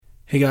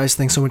Hey guys,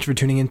 thanks so much for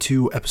tuning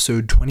into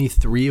episode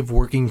 23 of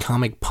Working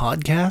Comic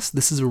Podcast.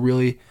 This is a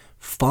really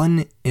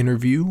fun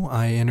interview.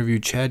 I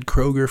interviewed Chad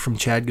Kroeger from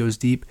Chad Goes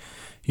Deep.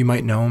 You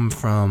might know him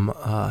from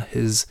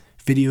his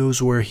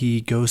videos where he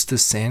goes to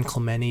San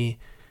Clemente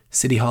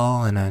City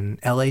Hall and an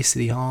LA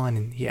City Hall,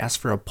 and he asked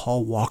for a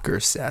Paul Walker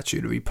statue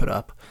to be put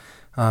up.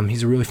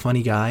 He's a really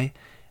funny guy.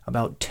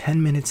 About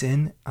 10 minutes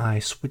in, I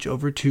switch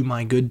over to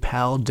my good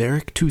pal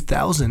Derek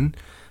 2000,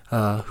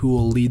 who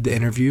will lead the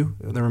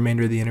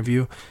remainder of the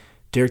interview.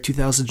 Derek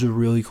 2000 is a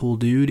really cool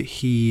dude.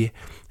 He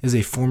is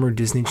a former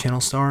Disney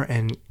Channel star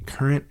and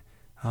current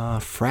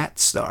frat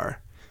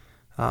star.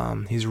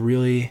 He's a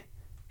really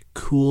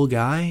cool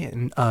guy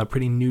and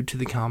pretty new to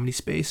the comedy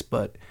space,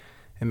 but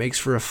it makes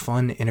for a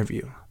fun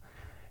interview.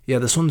 Yeah,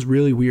 this one's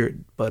really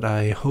weird, but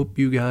I hope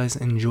you guys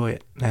enjoy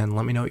it, and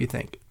let me know what you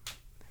think.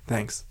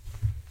 Thanks.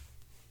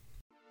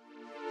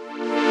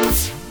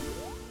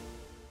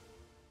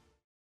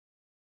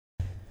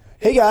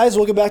 Hey guys,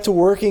 welcome back to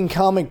Working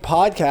Comic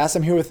Podcast.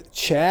 I'm here with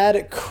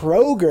Chad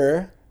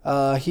Kroeger.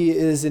 He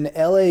is an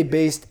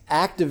LA-based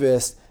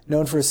activist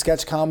known for his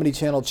sketch comedy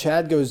channel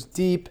Chad Goes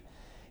Deep.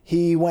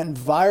 He went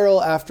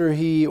viral after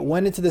he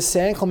went into the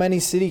San Clemente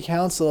City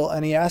Council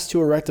and he asked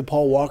to erect a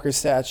Paul Walker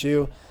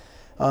statue.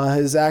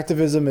 His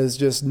activism is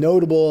just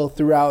notable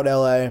throughout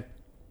LA.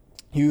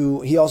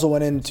 He also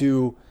went in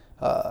to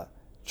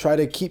try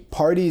to keep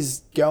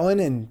parties going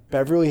in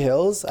Beverly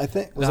Hills, I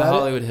think. Was that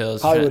Hollywood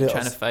Hills. Hollywood Hills.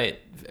 Trying to fight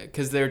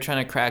because they were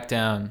trying to crack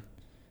down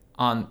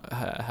on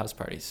house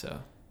parties. So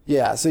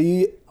yeah, so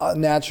you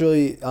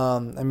naturally,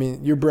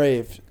 you're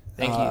brave.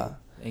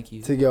 Thank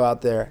you to go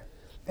out there,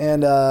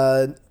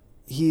 and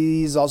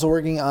he's also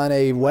working on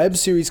a web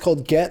series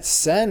called Get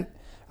Sent,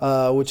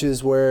 which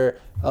is where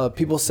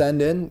people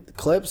send in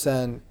clips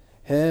and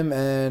him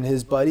and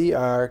his buddy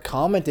are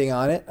commenting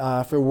on it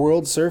for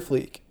World Surf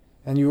League.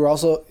 And he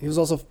was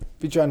also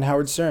featured on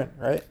Howard Stern,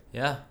 right?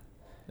 Yeah,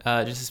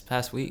 just this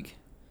past week.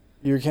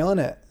 You're killing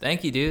it.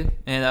 Thank you, dude.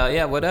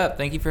 And what up?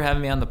 Thank you for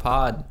having me on the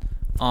pod.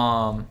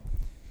 And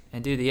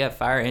dude,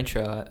 fire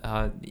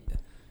intro.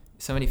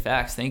 So many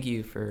facts. Thank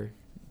you for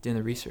doing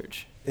the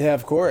research. Yeah,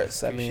 of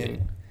course.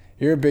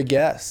 You're a big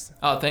guest.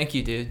 Oh, thank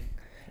you, dude.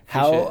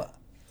 How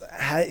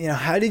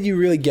did you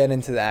really get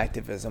into the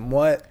activism?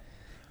 What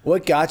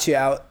got you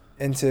out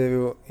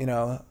into,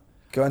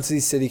 going to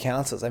these city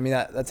councils? I mean,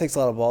 that takes a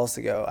lot of balls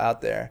to go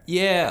out there.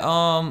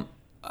 Yeah,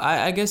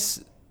 I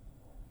guess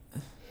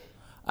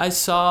I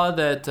saw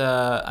that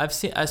I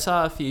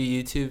saw a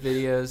few YouTube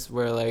videos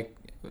where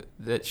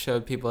that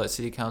showed people at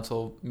city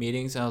council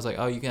meetings, and I was like,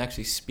 oh, you can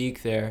actually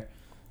speak there.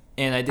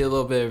 And I did a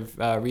little bit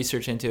of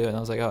research into it, and I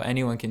was like, oh,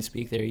 anyone can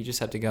speak there. You just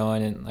have to go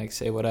in and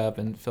say what up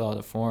and fill out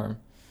a form.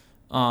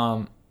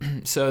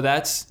 So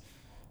that's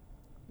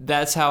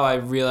how I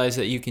realized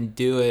that you can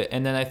do it.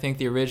 And then I think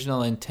the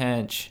original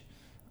intent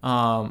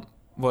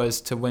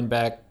was to win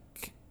back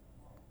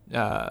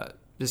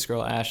this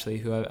girl Ashley,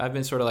 who I've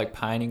been sort of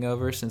pining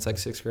over since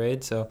 6th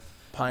grade. So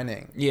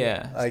pining,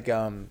 yeah,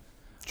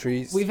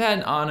 trees. We've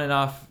had on and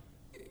off,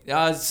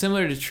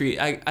 similar to tree.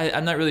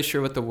 I'm not really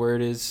sure what the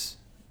word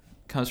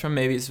comes from.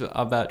 Maybe it's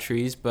about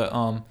trees, but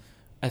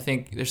I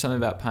think there's something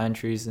about pine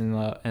trees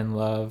and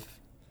love.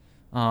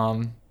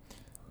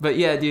 But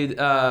yeah, dude,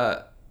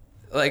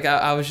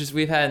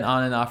 we've had an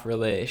on and off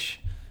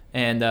relation.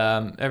 And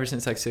ever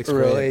since 6th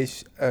grade.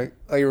 Like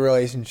a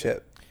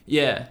relationship.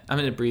 Yeah, I'm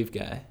an brief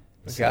guy.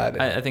 So got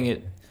it. I think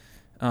it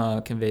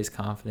conveys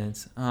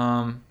confidence.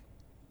 But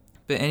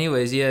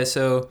anyways, yeah,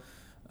 so,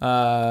 we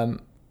had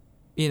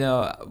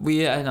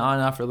an on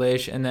and off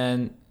relation. And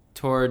then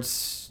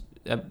towards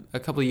a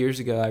couple of years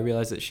ago, I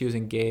realized that she was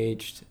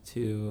engaged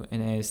to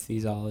an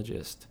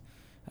anesthesiologist,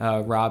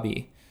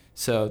 Robbie.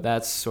 So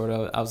that's sort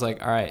of, I was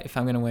like, all right, if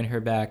I'm going to win her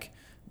back,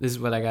 this is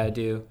what I got to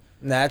do.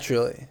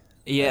 Naturally.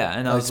 Yeah,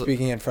 and I was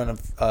speaking in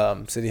front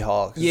of City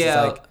Hall.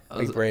 Yeah,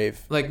 it's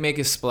brave. Make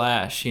a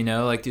splash,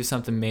 do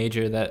something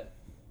major that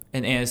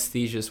an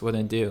anesthesiologist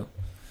wouldn't do.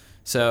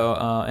 So,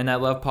 and I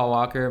love Paul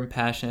Walker. I'm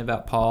passionate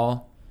about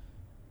Paul,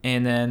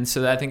 and then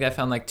I think I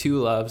found two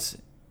loves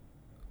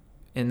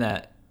in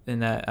that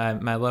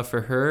my love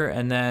for her,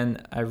 and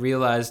then I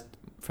realized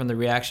from the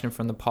reaction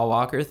from the Paul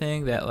Walker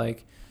thing that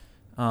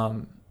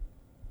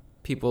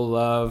people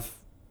love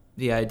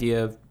the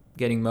idea of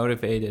getting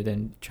motivated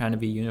and trying to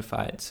be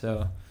unified.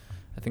 So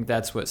I think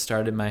that's what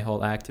started my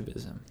whole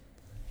activism.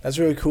 That's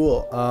really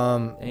cool.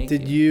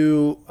 Did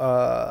you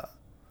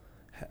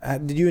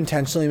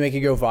intentionally make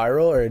it go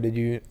viral, or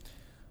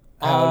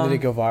how did it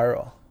go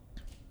viral?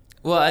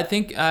 Well, I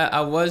think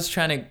I was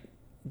trying to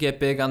get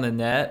big on the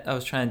net. I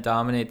was trying to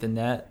dominate the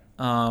net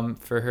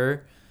for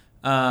her.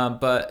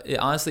 But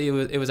honestly,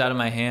 it was out of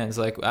my hands.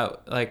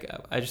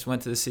 I just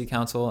went to the city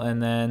council,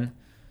 and then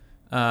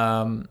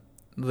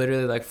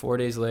literally 4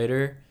 days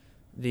later,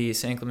 the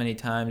San Clemente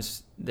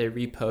Times, they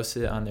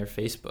reposted it on their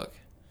Facebook.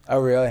 Oh,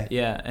 really?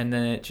 Yeah, and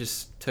then it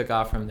just took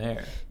off from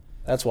there.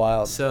 That's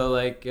wild.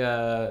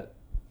 So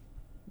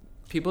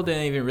people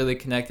didn't even really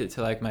connect it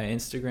to my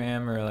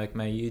Instagram or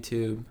my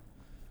YouTube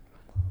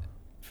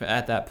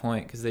at that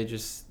point, because they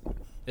just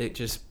it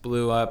just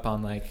blew up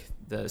on like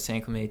the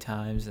San Clemente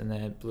Times, and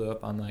then it blew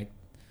up on like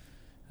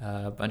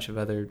a bunch of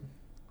other,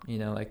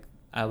 like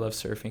I Love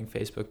Surfing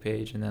Facebook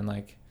page, and then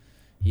like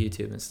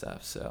YouTube and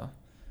stuff. So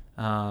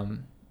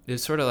it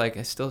was sort of like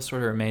I still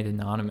sort of remained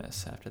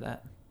anonymous after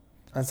that.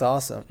 That's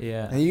awesome.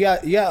 Yeah. And you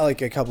got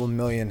like a couple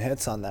million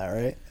hits on that,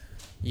 right?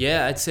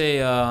 Yeah, I'd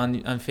say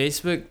on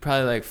Facebook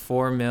probably like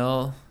 4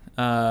 mil,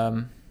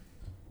 and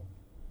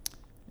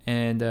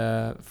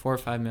 4 or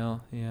 5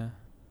 mil. Yeah,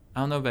 I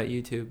don't know about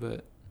YouTube,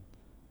 but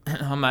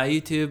on my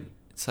YouTube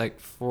it's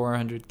like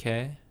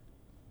 400K,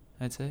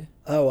 I'd say.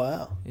 Oh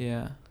wow.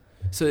 Yeah,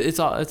 so it's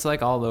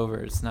like all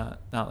over. It's not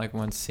like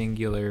one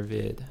singular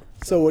vid.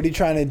 So what are you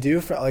trying to do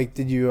for like?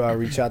 Did you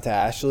reach out to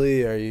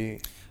Ashley, or you?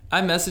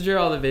 I message her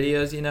all the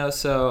videos,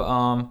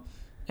 so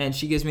and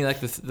she gives me like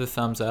the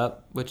thumbs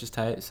up, which is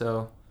tight.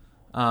 So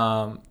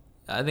I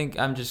think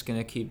I'm just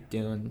gonna keep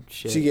doing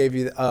shit. She gave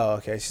you oh,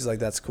 okay. She's like,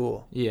 that's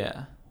cool.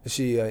 Yeah. Is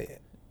she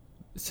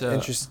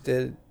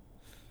interested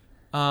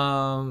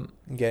in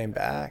getting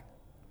back?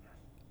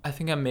 I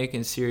think I'm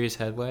making serious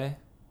headway.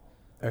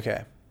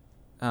 Okay.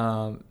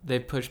 They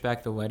pushed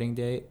back the wedding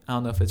date. I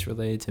don't know if it's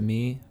related to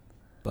me,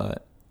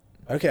 but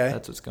okay,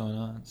 that's what's going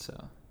on. So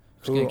I'm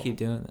just cool. gonna keep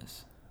doing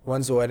this.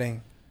 When's the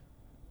wedding?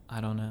 I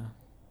don't know,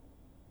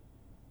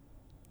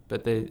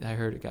 but I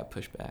heard it got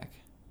pushed back.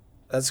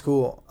 That's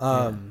cool.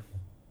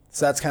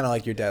 So that's kind of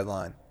like your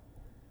deadline.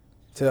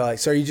 So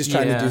are you just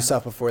trying to do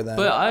stuff before then?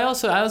 But I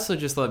also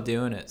just love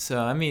doing it. So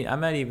I mean, I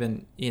might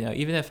even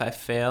even if I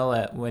fail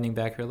at winning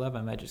back her love,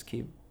 I might just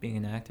keep being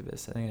an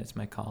activist. I think that's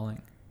my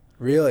calling.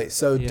 Really?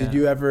 So did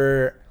you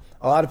ever?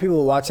 A lot of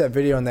people watch that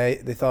video and they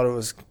thought it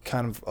was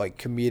kind of like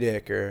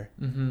comedic or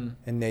in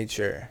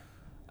nature.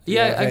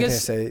 Yeah, I guess.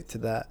 guess. Say to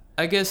that.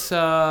 I guess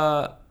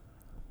JT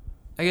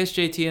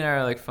and I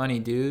are like funny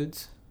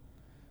dudes,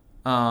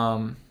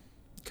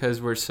 because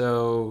we're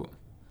so,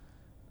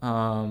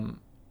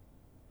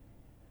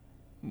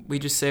 we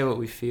just say what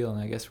we feel,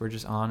 and I guess we're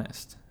just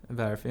honest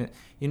about our feelings.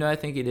 I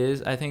think it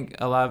is. I think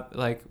a lot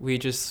like we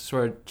just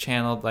sort of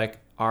channeled like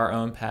our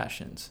own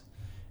passions,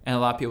 and a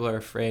lot of people are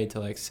afraid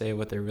to like say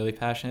what they're really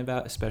passionate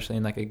about, especially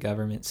in like a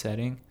government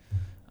setting.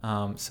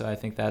 So I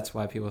think that's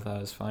why people thought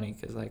it was funny,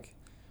 because like.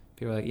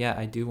 People were like, yeah,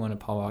 I do want a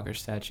Paul Walker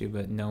statue,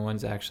 but no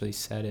one's actually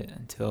said it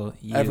until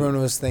you. Everyone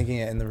was thinking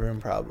it in the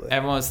room, probably.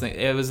 Everyone was thinking,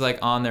 it was like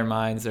on their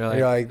minds. They're like,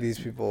 you're like, these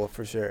people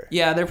for sure.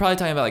 Yeah, they're probably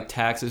talking about like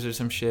taxes or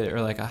some shit,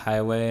 or like a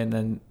highway, and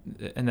then,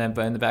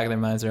 but in the back of their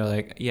minds, they're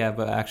like, yeah,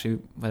 but actually,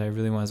 what I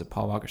really want is a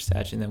Paul Walker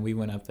statue. And then we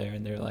went up there,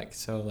 and they're like,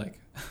 so like,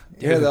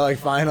 yeah, they're like,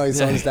 finally,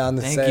 someone's down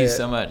to say it. Thank you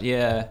so much.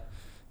 Yeah,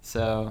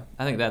 so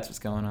I think that's what's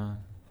going on.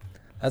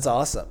 That's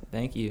awesome.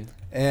 Thank you.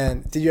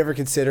 And did you ever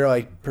consider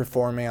like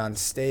performing on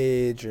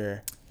stage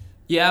or?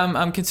 Yeah,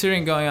 I'm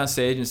considering going on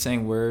stage and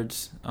saying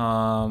words.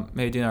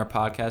 Maybe doing our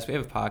podcast. We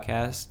have a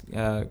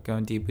podcast,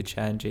 Going Deep with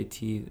Chad and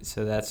JT.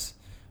 So that's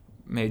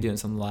maybe doing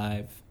some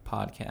live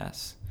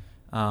podcasts,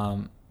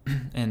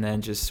 and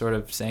then just sort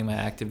of saying my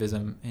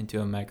activism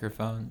into a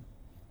microphone.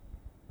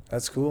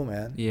 That's cool,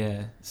 man.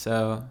 Yeah.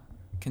 So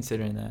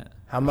considering that.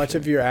 How much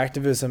of your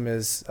activism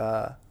is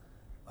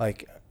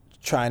like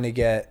trying to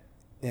get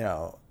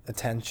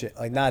attention,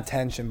 like not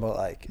attention, but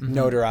like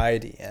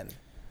notoriety and.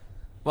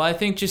 Well, I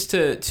think just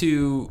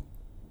to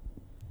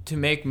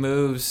make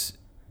moves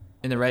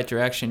in the right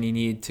direction, you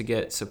need to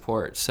get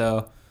support.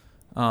 So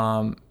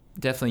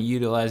definitely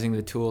utilizing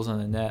the tools on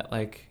the net,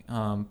 like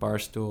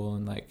Barstool,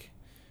 and like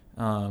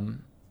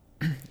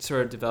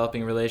sort of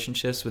developing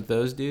relationships with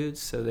those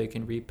dudes so they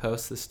can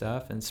repost the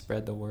stuff and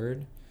spread the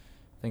word.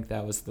 I think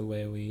that was the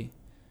way we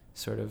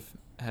sort of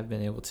have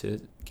been able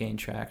to gain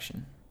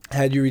traction.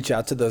 How'd you reach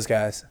out to those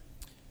guys?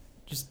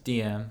 Just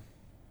DM.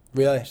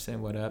 Really? Just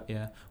saying what up,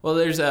 yeah. Well,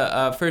 there's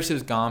first it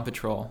was Gone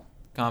Patrol.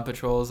 Gone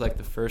Patrol is like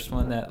the first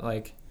one that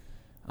like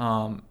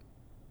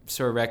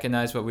sort of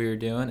recognized what we were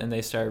doing, and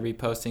they started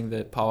reposting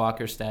the Paul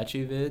Walker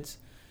statue vids.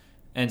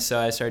 And so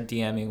I started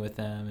DMing with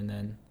them, and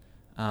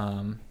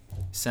then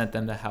sent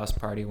them the house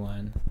party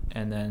one,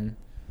 and then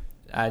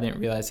I didn't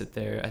realize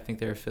that I think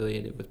they're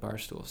affiliated with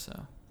Barstool,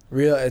 so.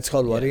 Really? It's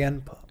called what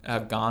again?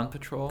 Gone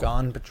Patrol.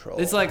 Gone Patrol.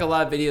 It's like a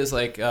lot of videos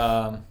like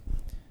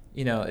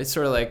it's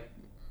sort of like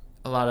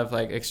a lot of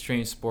like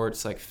extreme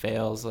sports like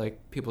fails,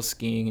 like people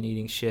skiing and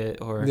eating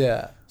shit, or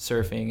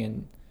surfing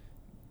and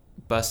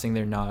busting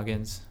their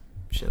noggins,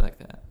 shit like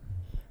that.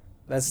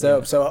 That's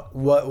dope. So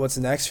what's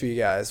next for you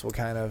guys? What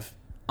kind of?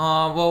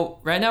 Well,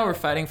 right now we're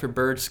fighting for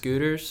bird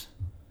scooters,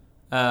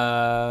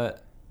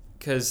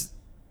 because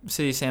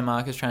City of Santa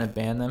Monica is trying to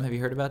ban them. Have you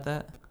heard about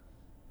that?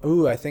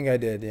 Ooh, I think I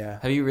did. Yeah.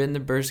 Have you ridden the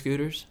bird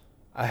scooters?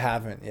 I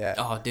haven't yet.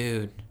 Oh,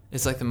 dude,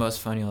 it's like the most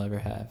fun you'll ever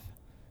have.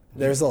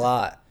 There's a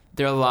lot.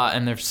 They're a lot,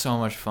 and they're so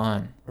much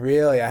fun.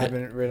 Really? I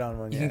haven't ridden on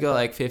one yet. You can go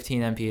like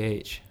 15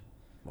 mph.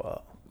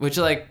 Whoa. Which,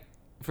 like,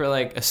 for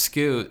like a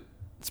scoot,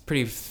 it's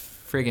pretty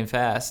friggin'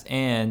 fast,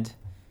 and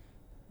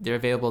they're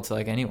available to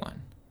like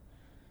anyone.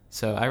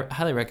 So I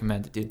highly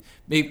recommend it, dude.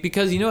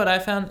 Because you know what I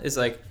found is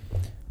like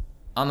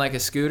on like a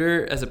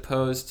scooter, as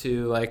opposed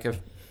to like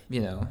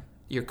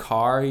your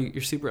car,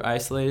 you're super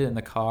isolated in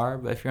the car.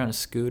 But if you're on a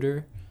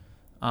scooter,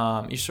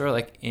 you're sort of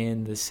like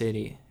in the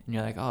city, and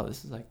you're like, oh,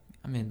 this is like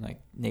I'm in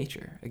like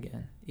nature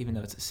again, even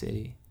though it's a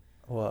city.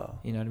 Whoa.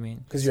 You know what I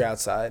mean? Because you're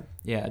outside.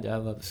 Yeah, I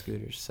love the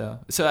scooters. So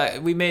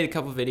we made a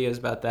couple videos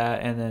about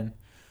that, and then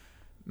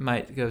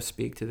might go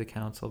speak to the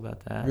council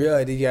about that.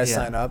 Really? Did you guys Yeah.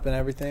 sign up and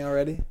everything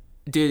already?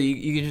 Dude,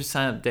 you can just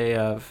sign up day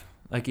of.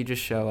 Like, you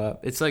just show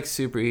up. It's like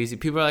super easy.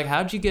 People are like,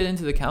 how'd you get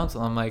into the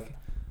council? I'm like,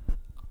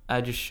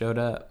 I just showed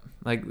up.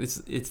 Like,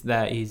 it's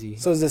that easy.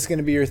 So is this going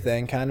to be your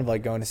thing, kind of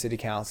like going to city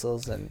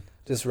councils and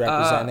just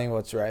representing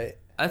what's right?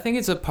 I think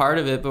it's a part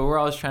of it, but we're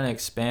always trying to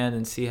expand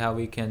and see how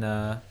we can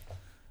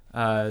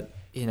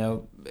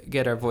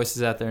get our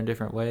voices out there in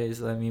different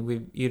ways. I mean,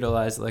 we've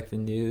utilized like the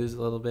news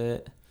a little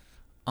bit.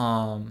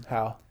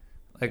 How?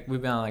 Like,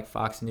 we've been on like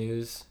Fox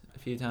News a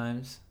few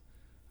times,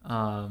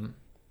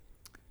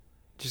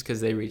 just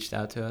because they reached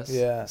out to us.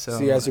 Yeah. So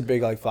you guys are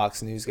big like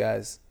Fox News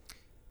guys.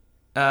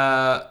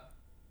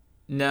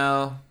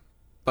 No,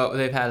 but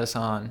they've had us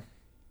on.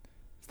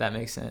 If that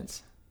makes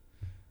sense.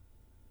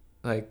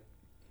 Like,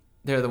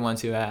 they're the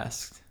ones who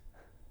asked,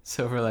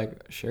 so we're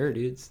like, sure,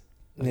 dudes.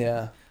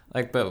 Yeah.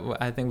 Like,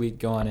 but I think we'd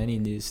go on any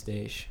news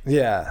station.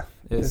 Yeah.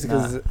 It's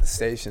because not. the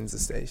station's a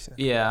station.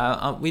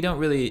 Yeah, we don't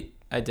really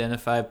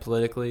identify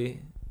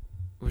politically.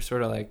 We're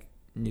sort of like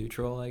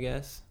neutral, I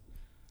guess.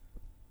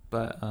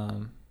 But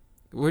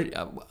we're you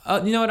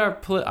know what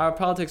our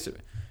politics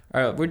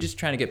are. We're just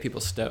trying to get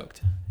people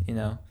stoked, you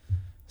know.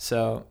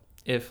 So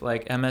if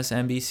like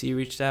MSNBC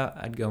reached out,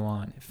 I'd go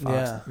on. If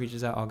Fox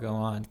reaches out, I'll go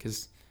on,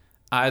 because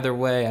either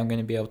way, I'm going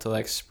to be able to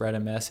like spread a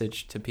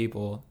message to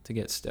people to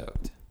get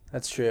stoked.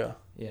 That's true.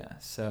 Yeah,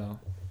 so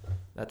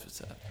that's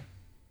what's up.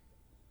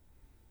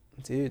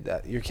 Dude,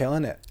 you're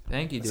killing it.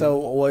 Thank you, dude. So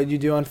what did you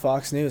do on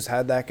Fox News?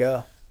 How'd that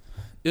go?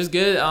 It was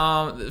good.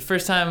 The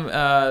first time,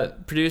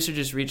 producer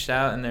just reached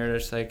out and they're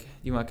just like,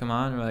 "You want to come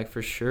on?" And we're like,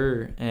 "For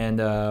sure." And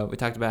we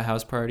talked about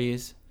house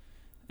parties.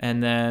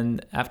 And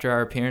then after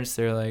our appearance,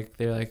 they're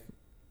like,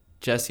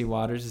 Jesse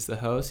Waters is the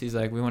host. He's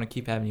like, "We want to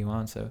keep having you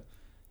on." So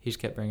he just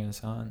kept bringing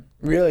us on.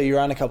 Really? You were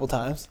on a couple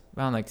times?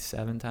 Around like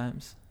 7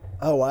 times.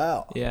 Oh,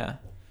 wow. Yeah.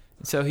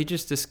 So he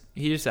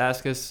just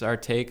asked us our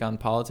take on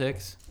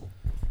politics.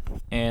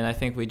 And I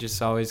think we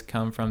just always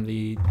come from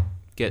the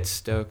get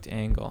stoked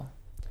angle.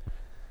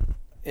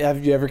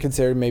 Have you ever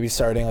considered maybe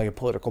starting like a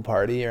political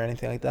party or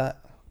anything like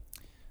that?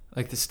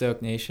 Like the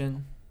Stoke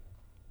Nation?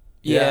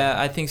 Yeah.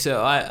 Yeah, I think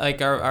so. I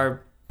like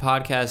our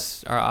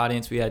podcast, our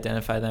audience, we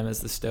identify them as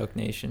the Stoke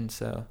Nation.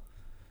 So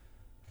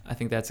I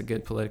think that's a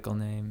good political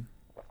name.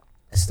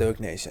 Stoke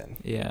Nation.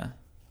 Yeah.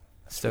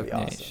 Stoke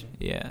pretty Nation. awesome.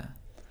 Yeah.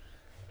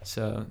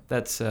 So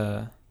that's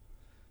but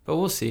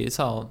we'll see. It's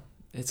all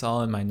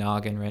in my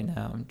noggin right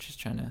now. I'm just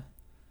trying to.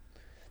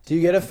 Do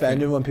you get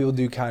offended when people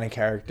do kind of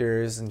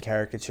characters and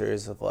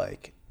caricatures of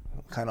like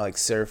kind of like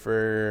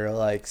surfer,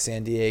 like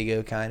San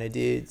Diego kind of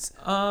dudes?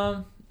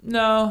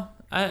 No.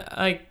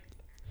 I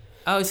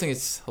always think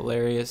it's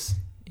hilarious,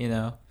 you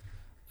know.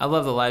 I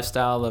love the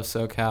lifestyle, I love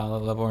SoCal, I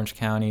love Orange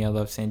County, I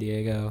love San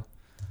Diego.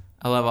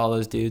 I love all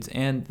those dudes,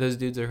 and those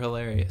dudes are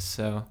hilarious.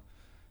 So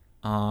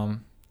I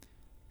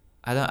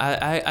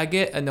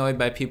get annoyed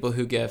by people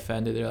who get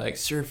offended. They're like,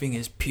 surfing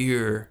is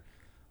pure.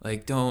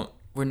 Like,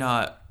 we're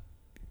not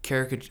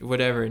caricature,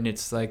 whatever. And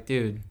it's like,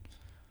 dude,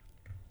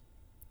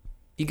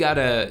 you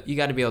gotta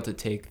be able to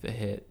take the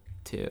hit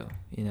too,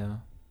 you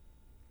know?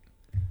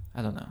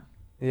 I don't know.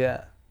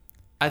 Yeah.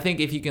 I think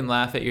if you can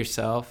laugh at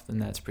yourself, then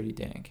that's pretty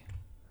dank.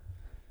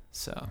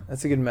 So.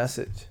 That's a good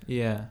message.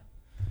 Yeah.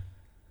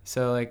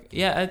 So, like,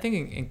 yeah, I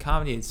think in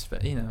comedy, it's,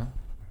 you know,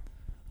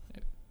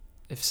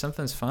 if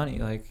something's funny,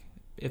 like,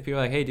 if you're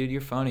like, hey, dude,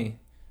 you're funny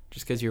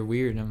just because you're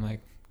weird, I'm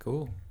like,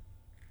 cool.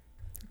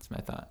 That's my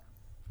thought.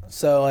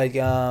 So, like,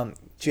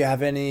 do you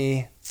have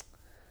any,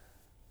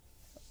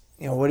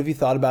 what have you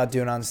thought about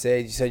doing on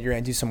stage? You said you're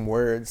going to do some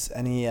words.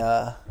 Any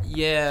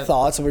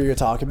thoughts of what you're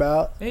talking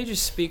about? Maybe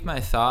just speak my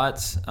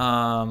thoughts.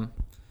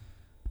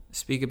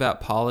 Speak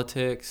about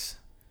politics.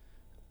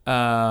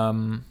 Are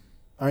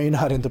you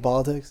not into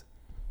politics?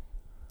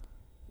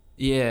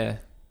 Yeah.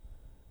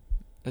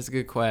 That's a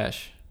good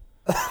question.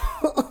 Is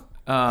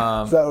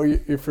that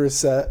what your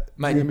first set is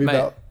gonna be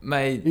about?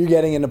 You're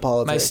getting into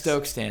politics. My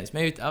Stoke stance.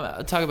 Maybe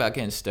I'll talk about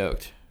getting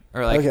stoked,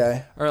 or like,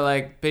 okay. or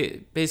like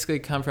basically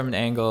come from an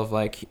angle of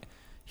like,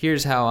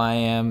 here's how I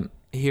am.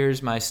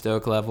 Here's my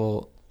Stoke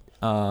level.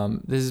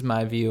 This is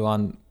my view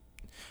on.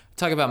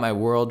 Talk about my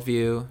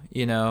worldview.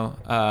 You know.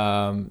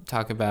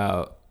 Talk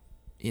about,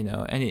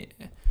 I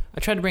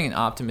try to bring an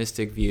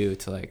optimistic view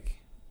to like,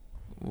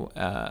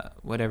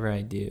 whatever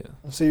I do.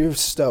 So you're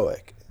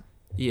stoic.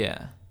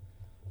 Yeah.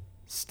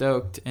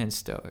 Stoked and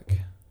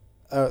stoic.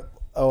 I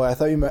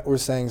thought you were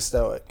saying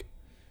stoic.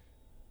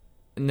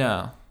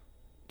 No,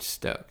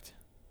 stoked.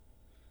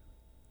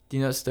 Do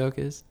you know what stoke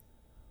is?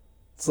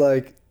 It's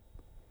like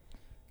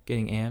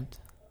Getting amped?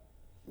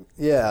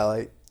 Yeah,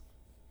 like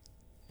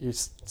you're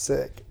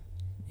sick,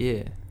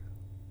 Yeah.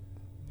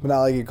 but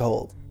not like you're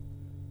cold.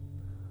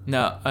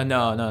 No.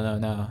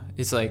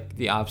 It's like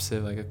the opposite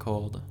of like a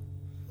cold.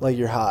 Like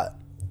you're hot,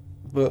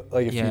 but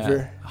like a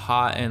fever.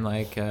 Hot in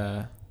like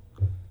a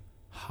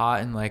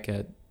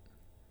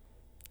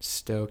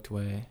stoked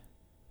way.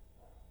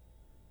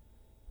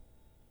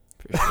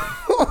 For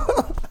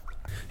sure.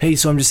 Hey,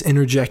 so I'm just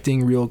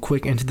interjecting real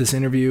quick into this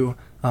interview.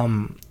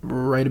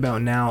 Right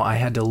about now, I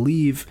had to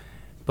leave,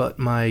 but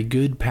my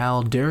good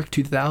pal Derek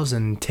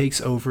 2000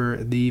 takes over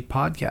the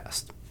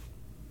podcast.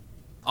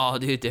 Oh,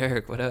 dude,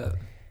 Derek, what up?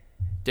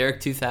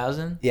 Derek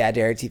 2000? Yeah,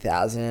 Derek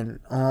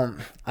 2000. I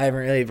haven't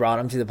really brought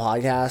him to the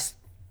podcast.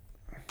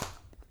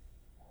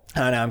 I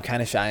don't know. I'm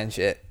kind of shy and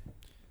shit.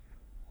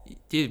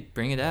 Dude,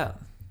 bring it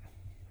out.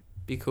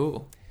 Be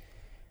cool.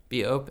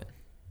 Be open.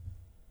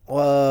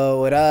 Whoa,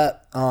 what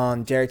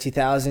up? Derek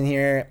 2000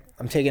 here.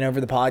 I'm taking over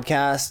the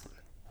podcast.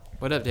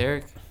 What up,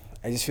 Derek?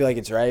 I just feel like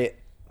it's right.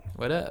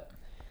 What up?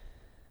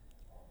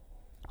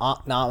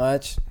 Not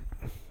much.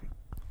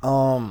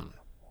 I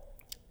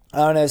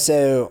don't know.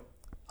 So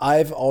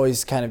I've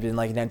always kind of been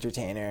like an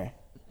entertainer.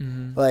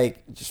 Mm-hmm.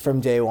 Like just from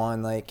day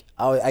one. Like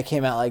I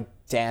came out like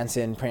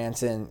dancing,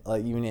 prancing,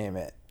 like you name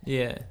it.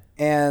 Yeah.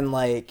 And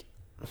like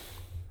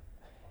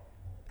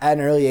at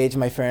an early age,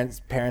 my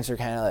parents were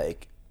kind of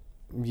like,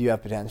 you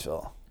have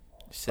potential.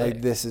 Sick.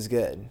 Like this is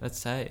good.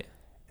 That's tight.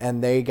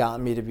 And they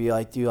got me to be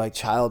like do like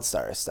child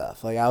star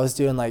stuff. Like I was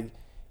doing like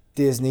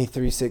Disney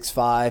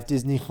 365,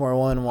 Disney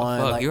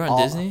 411. Oh, fuck, like you were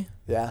on Disney?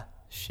 Yeah,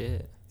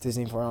 Shit.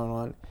 Disney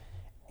 411.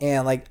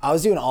 And like I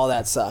was doing all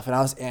that stuff, and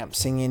I was amped,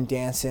 singing,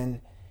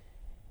 dancing.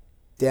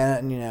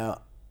 Then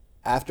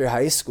after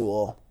high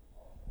school,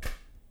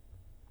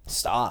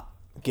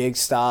 gigs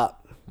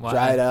stop, Why?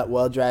 dried up.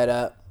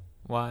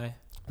 Why?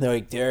 They're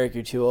like, Derek,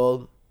 you're too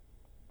old.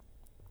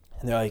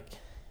 And they're like,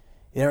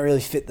 you don't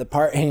really fit the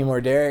part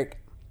anymore, Derek.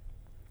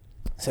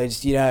 So I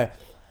just, I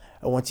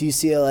went to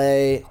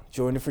UCLA,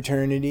 joined a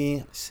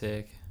fraternity.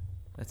 Sick.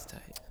 That's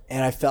tight.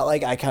 And I felt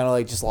like I kind of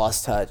like just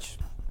lost touch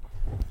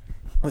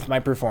with my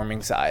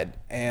performing side.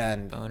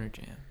 And Boner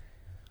jam.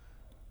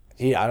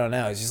 I don't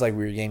know. It's just like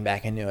weird getting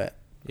back into it.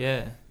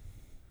 Yeah.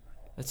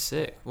 That's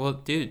sick. Well,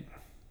 dude,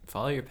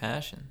 follow your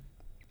passion.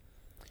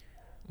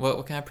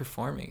 What kind of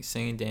performing?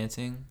 Singing,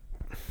 dancing?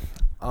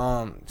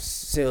 So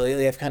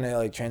lately I've kind of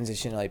like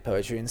transitioned to like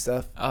poetry and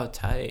stuff. Oh,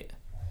 tight.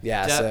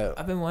 Yeah. Dude, So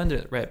I've been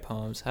wanting to write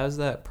poems. How's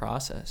that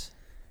process?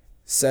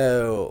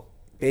 So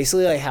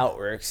basically like how it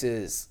works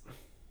is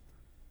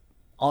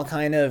I'll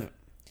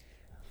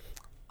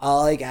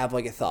like have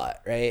like a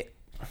thought, right?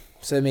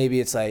 So maybe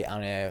it's like, I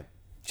don't know,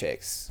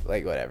 chicks,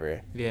 like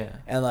whatever. Yeah.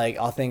 And like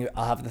I'll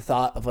have the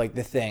thought of like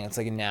the thing, it's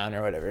like a noun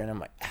or whatever, and I'm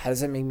like, how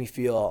does that make me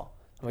feel?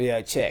 I'm like,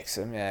 yeah, chicks.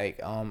 I'm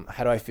like,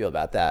 how do I feel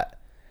about that?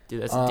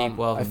 Dude, that's a deep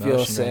well of I emotion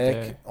feel sick.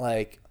 right there.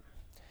 Like,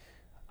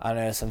 I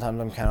don't know, sometimes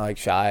I'm kind of like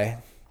shy.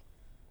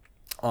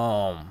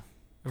 Around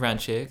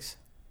chicks?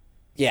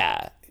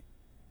 Yeah.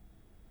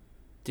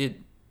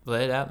 Dude,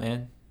 let it out,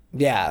 man.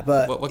 Yeah,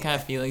 but What kind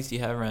of feelings do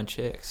you have around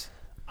chicks?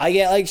 I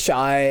get like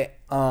shy.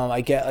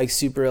 I get like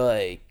super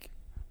like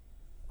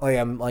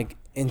I'm like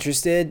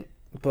interested,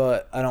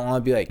 but I don't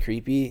want to be like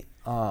creepy.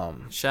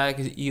 Shy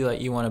because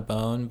you want to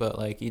bone, but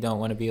like you don't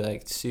want to be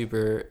like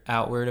super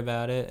outward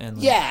about it. And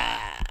like,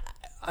 Yeah.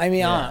 I mean,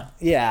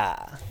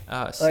 yeah. Oh,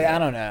 Like sick. I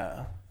don't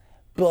know,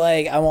 but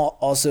like I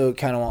also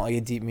kind of want like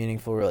a deep,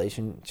 meaningful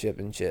relationship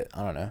and shit.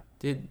 I don't know.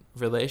 Dude,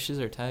 relations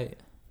are tight.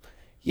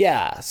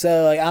 Yeah.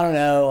 So like I don't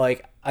know.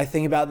 Like I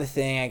think about the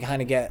thing. I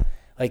kind of get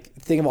like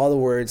think of all the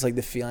words, like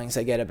the feelings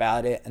I get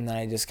about it, and then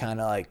I just kind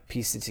of like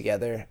piece it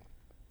together.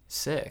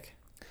 Sick.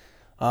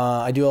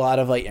 I do a lot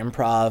of like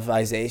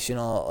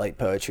improvisational like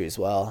poetry as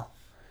well.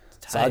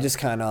 So I'll Tight. just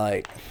kind of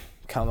like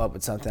come up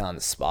with something on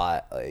the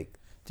spot. Like,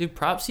 Dude,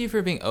 props to you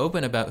for being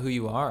open about who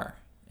you are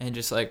and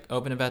just like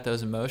open about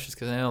those emotions,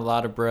 because I know a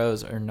lot of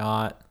bros are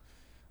not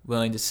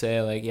willing to say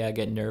like, yeah, I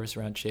get nervous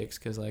around chicks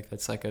because like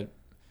that's like a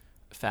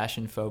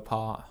fashion faux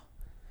pas.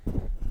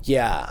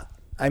 yeah,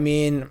 I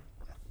mean,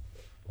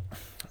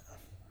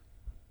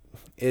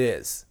 it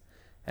is,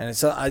 and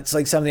it's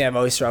like something I've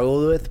always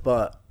struggled with,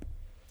 but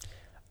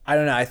I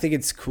don't know. I think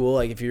it's cool.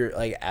 Like if you're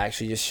like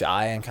actually just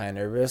shy and kind of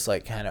nervous,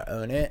 like kind of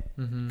own it,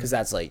 because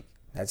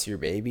that's your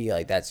baby.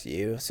 Like that's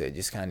you. So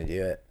just kind of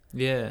do it.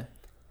 Yeah.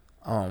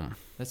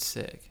 That's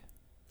sick.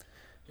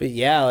 But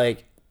yeah,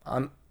 like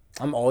I'm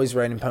always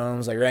writing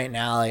poems. Like right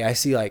now, like I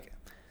see like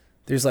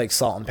there's like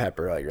salt and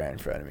pepper like right in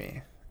front of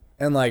me,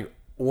 and like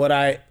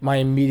my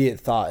immediate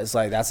thought is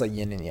like that's like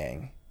yin and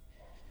yang,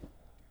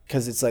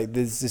 because it's like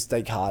there's this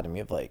dichotomy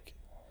of like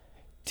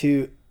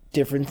two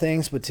different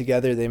things, but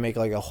together they make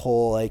like a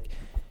whole. Like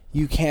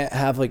you can't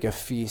have like a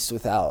feast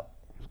without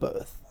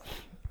both.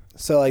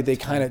 So like they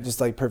kind of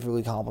just like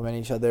perfectly complement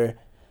each other.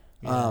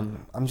 Yeah.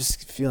 I'm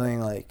just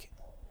feeling like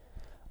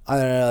I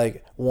don't know,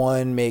 like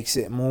one makes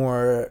it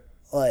more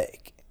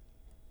like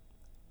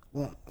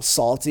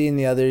salty and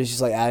the other is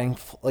just like adding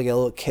like a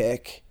little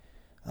kick.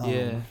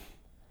 Yeah.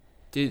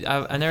 Dude,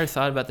 I never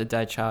thought about the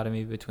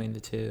dichotomy between the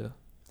two.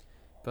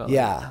 But like,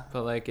 Yeah.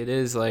 But like it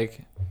is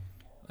like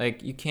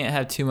you can't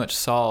have too much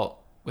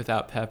salt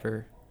without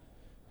pepper.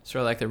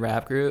 Sort of like the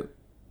rap group.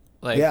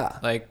 Like Yeah.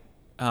 like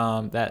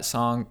that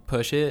song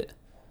Push It.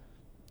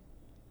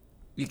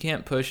 you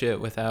can't push it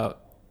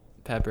without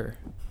pepper.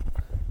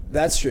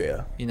 That's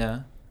true. You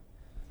know.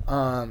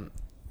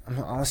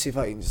 I'll see if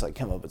I can just like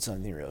come up with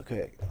something real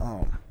quick.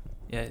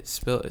 Yeah,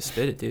 spit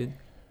it, dude.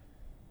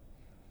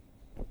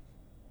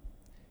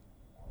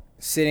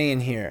 Sitting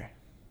in here,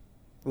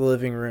 the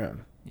living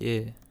room.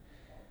 Yeah.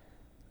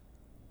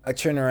 I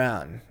turn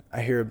around.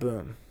 I hear a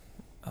boom.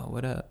 Oh,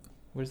 what up?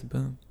 Where's the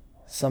boom?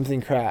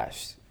 Something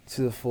crashed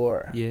to the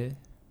floor. Yeah.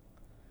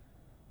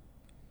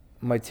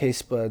 My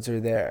taste buds are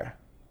there,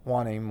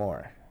 wanting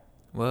more.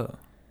 Whoa,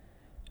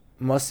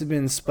 Must have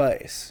been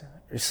spice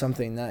or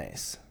something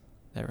nice.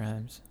 that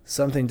rhymes.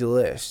 Something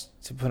delish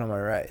to put on my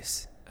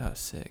rice. Oh,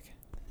 sick.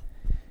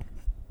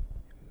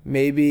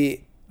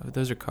 Maybe Oh,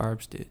 those are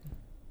carbs, dude.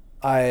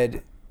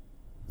 I'd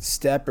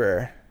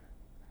stepper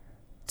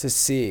to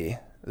see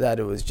that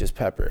it was just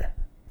pepper.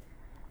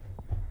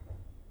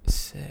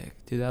 Sick,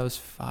 dude. That was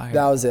fire.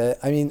 That was it.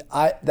 I mean,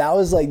 that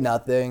was like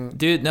nothing.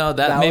 Dude, no,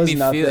 that That made was me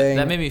feel. nothing.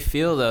 That made me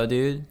feel though,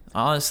 dude.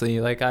 Honestly,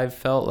 like I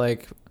felt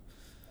like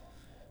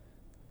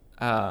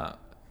the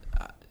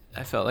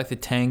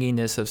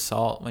tanginess of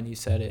salt when you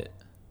said it.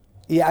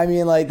 Yeah, I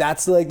mean, like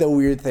that's like the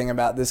weird thing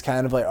about this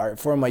kind of like art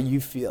form. Like you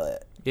feel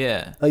it.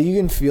 Yeah, Like you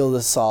can feel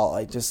the salt.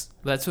 Like just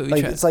that's what we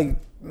like try. it's like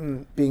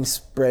being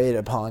sprayed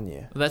upon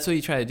you. That's what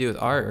you try to do with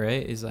art,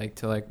 right? Is like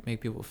to like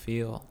make people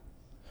feel.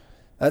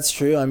 That's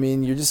true. I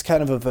mean, you're just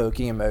kind of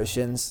evoking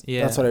emotions.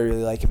 Yeah. That's what I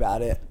really like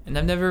about it. And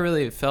I've never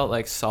really felt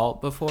like salt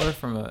before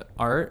from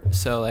art,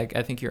 so like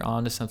I think you're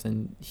onto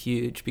something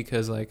huge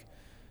because like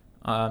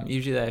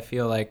usually I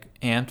feel like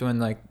amped when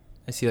like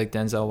I see like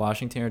Denzel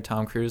Washington or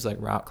Tom Cruise like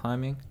rock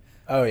climbing,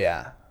 Oh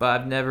yeah.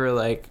 but I've never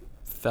like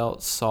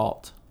felt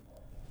salt.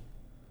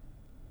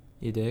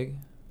 You dig?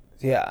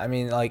 Yeah, I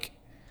mean, like,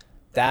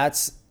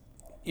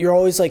 you're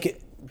always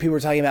like, people are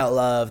talking about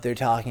love, they're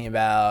talking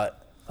about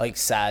like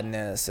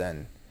sadness,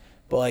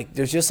 but like,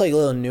 there's just like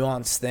little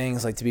nuanced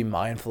things like to be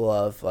mindful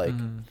of, like,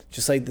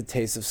 just like the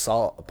taste of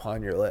salt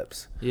upon your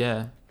lips.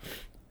 Yeah,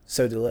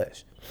 So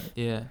delish.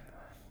 yeah,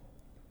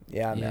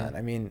 Yeah, Yeah. man.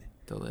 I mean,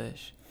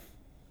 delish.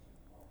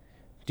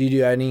 do you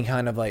do any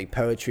kind of like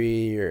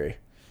poetry or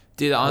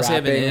Dude, honestly,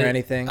 rapping or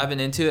anything? I've been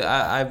into it.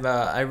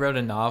 I wrote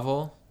a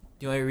novel.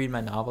 Do you want me to read my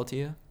novel to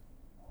you?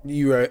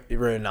 You wrote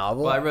a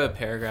novel? Well, I wrote a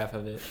paragraph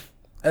of it.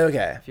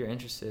 Okay. If you're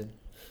interested.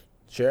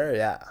 Sure,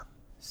 yeah.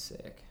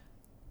 Sick.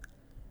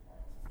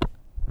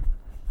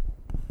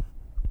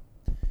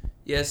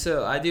 Yeah,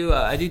 so I do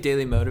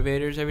daily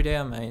motivators every day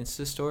on my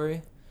Insta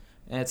story,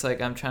 and it's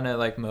like I'm trying to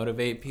like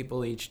motivate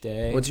people each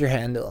day. What's your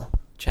handle?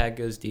 Chad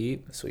Goes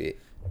Deep. Sweet.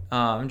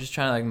 I'm just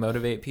trying to like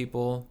motivate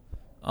people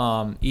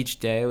each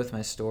day with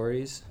my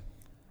stories.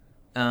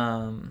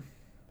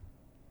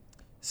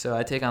 So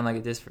I take on like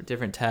a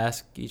different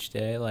task each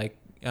day. Like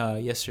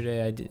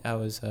yesterday, I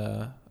was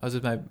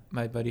with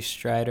my buddy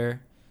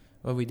Strider.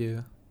 What'd we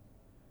do?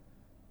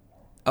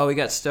 Oh, we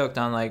got stoked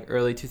on like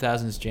early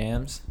 2000s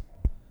jams,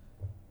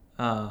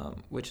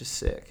 which is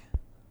sick.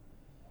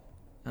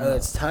 Oh,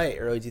 that's tight.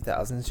 Early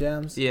 2000s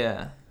jams.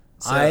 Yeah.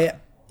 So, I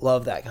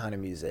love that kind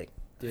of music.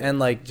 dude, And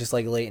like just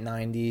like late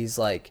 90s,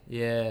 like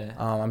yeah,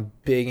 I'm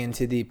big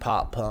into the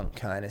pop punk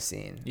kind of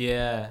scene.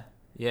 yeah,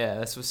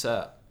 that's what's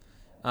up.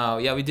 Oh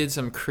yeah, we did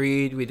some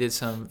Creed, we did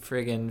some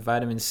friggin'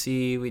 Vitamin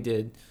C, we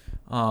did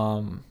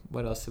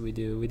what else did we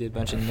do? We did a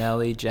bunch of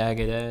Nelly,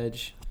 Jagged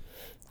Edge,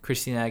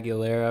 Christina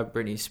Aguilera,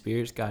 Britney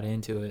Spears. Got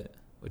into it,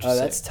 which Oh, is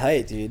that's sick.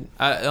 tight, dude.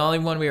 The only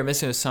one we were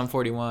missing was Sum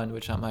 41,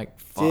 which I'm like,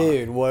 fuck.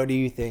 Dude, what are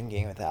you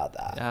thinking without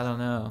that? I don't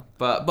know,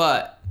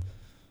 but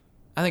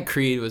I think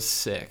Creed was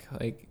sick.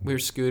 Like we were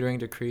scootering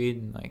to Creed,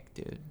 and like,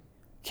 dude,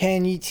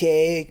 Can you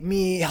take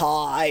me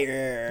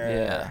higher?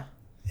 yeah.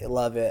 I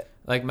love it.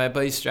 Like my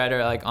buddy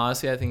Strider, like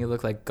honestly, I think he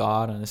looked like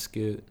God on a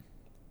scoot.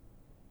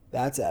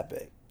 That's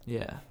epic.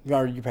 Yeah. You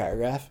want to read your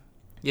paragraph?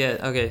 Yeah,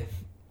 okay.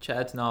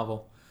 Chad's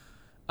novel.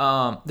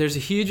 There's a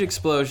huge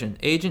explosion.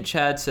 Agent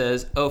Chad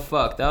says, "Oh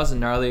fuck, that was a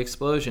gnarly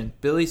explosion."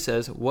 Billy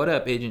says, "What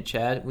up, Agent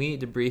Chad? We need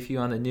to brief you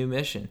on the new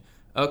mission."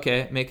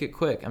 "Okay, make it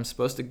quick. I'm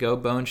supposed to go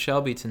bone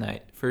Shelby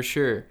tonight. For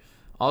sure.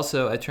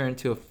 Also, I turned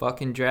into a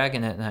fucking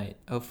dragon at night.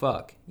 Oh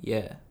fuck.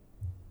 Yeah."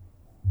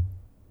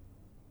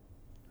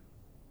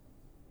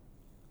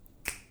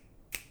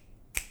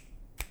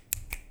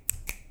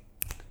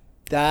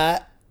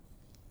 That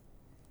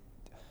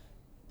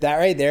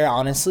right there,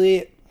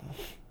 honestly,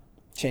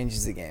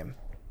 changes the game.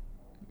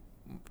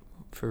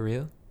 For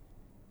real?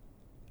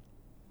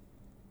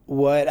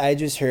 What I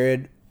just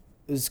heard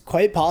was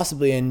quite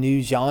possibly a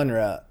new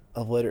genre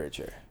of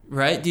literature.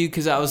 Right, dude,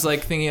 because I was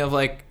like thinking of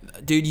like,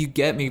 dude, you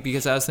get me,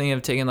 because I was thinking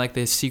of taking like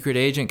the secret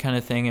agent kind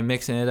of thing and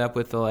mixing it up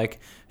with the like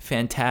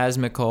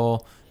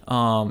phantasmical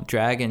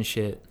dragon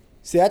shit.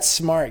 See, that's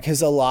smart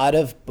because a lot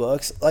of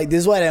books, like this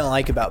is what I don't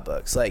like about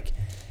books. Like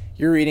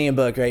you're reading a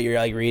book, right? You're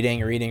like reading.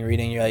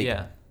 You're like,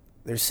 Yeah.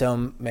 there's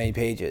so many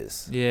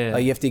pages. Yeah.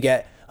 Like you have to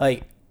get,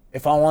 like,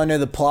 if I want to know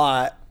the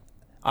plot,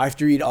 I have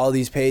to read all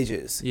these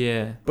pages.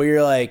 Yeah. But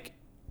you're like,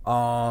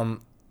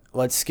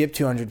 let's skip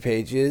 200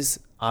 pages.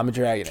 I'm a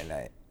dragon at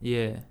night.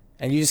 Yeah.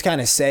 and you just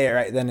kind of say it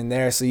right then and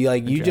there. So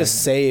you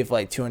just save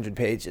like 200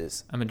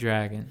 pages. I'm a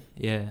dragon.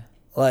 Yeah.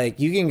 Like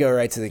you can go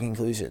right to the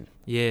conclusion.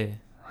 Yeah.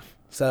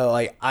 So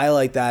like I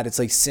like that. It's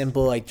like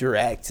simple, like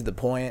direct to the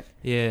point.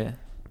 Yeah.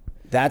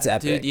 That's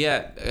epic. Dude,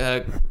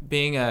 yeah.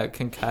 Being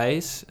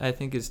concise, I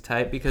think is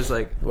tight because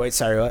like. Wait,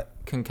 sorry, what?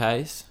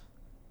 Concise.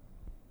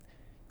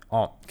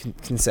 Oh,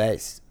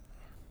 concise.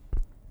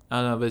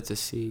 I don't know, but it's a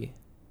C.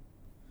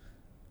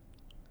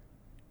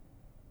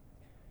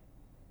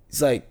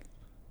 It's like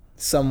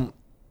some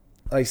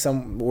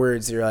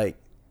words are like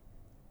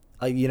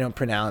you don't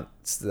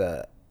pronounce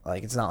the,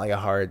 like it's not like a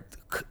hard,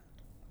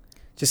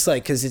 just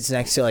like because it's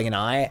next to like an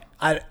I.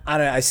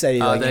 I study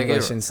like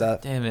English and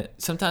stuff. Damn it!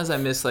 Sometimes I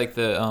miss like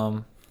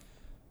the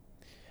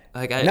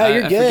like I No,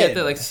 you're I good. forget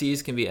that like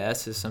C's can be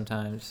S's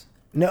sometimes.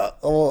 No,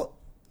 well,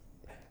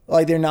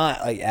 like they're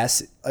not like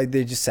S. Like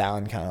they just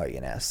sound kind of like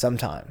an S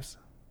sometimes.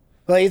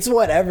 Like it's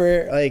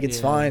whatever. Like it's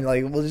fine.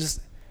 Like we'll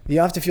just. You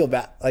don't have to feel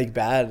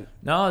bad.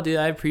 No, dude,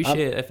 I appreciate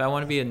it. If I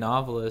want to be a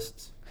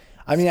novelist.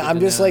 I mean, I'm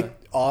just like,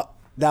 that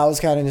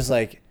was kind of just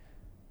like,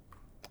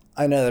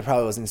 I know that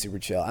probably wasn't super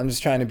chill. I'm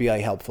just trying to be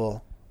like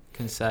helpful.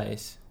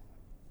 Concise.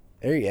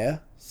 There you go.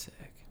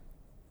 Sick.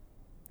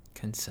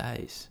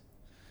 Concise.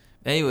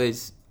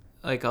 Anyways,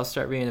 like I'll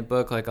start reading a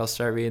book, like I'll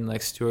start reading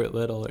like Stuart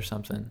Little or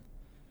something.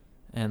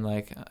 And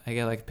like I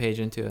get like a page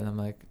into it and I'm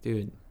like,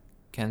 dude,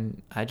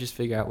 can I just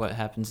figure out what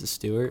happens to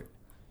Stuart?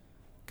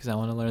 Because I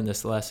want to learn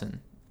this lesson.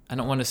 I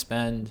don't want to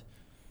spend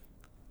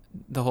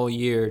the whole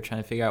year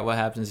trying to figure out what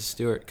happens to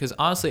Stuart. Because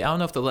honestly, I don't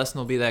know if the lesson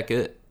will be that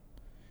good.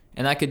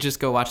 And I could just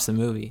go watch the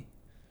movie.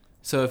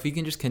 So if you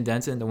can just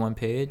condense it into one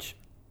page.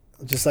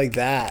 Just like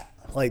that.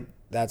 Like,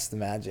 that's the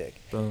magic.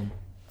 Boom.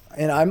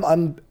 And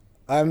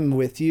I'm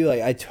with you.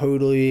 Like, I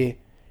totally,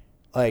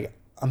 like,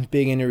 I'm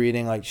big into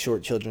reading, like,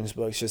 short children's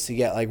books just to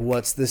get, like,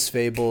 what's this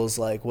fable's,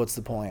 like, what's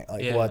the point?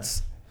 Like,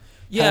 what's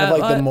kind of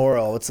like the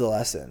moral? What's the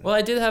lesson? Well,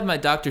 I did have my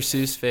Dr.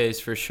 Seuss phase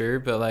for sure,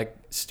 but like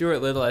Stuart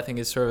Little, I think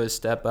is sort of a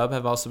step up.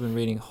 I've also been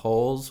reading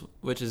Holes,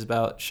 which is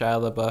about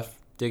Shia LaBeouf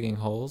digging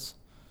holes.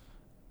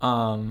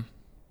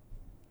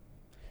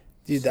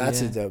 Dude,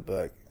 that's a dope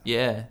book.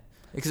 Yeah,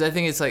 because I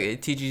think it's like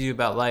it teaches you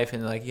about life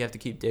and like you have to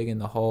keep digging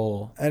the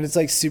hole. And it's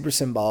like super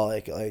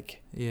symbolic.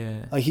 Like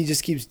like he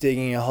just keeps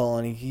digging a hole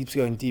and he keeps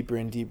going deeper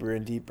and deeper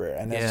and deeper,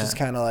 and that's just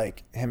kind of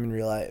like him in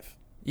real life.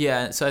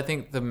 Yeah, so I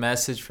think the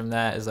message from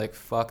that is like,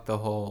 fuck the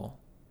hole.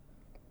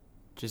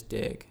 Just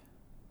dig.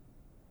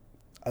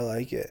 I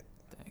like it.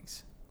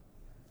 Thanks.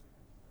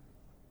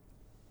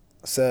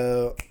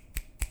 So,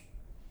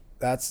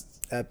 that's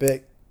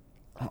epic.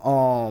 We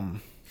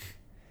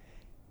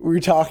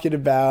were talking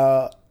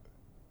about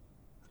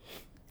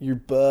your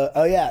book.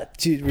 Oh yeah,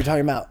 dude, we're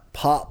talking about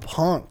pop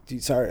punk.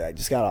 Dude, sorry, I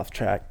just got off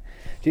track.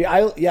 Dude,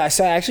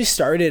 so I actually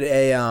started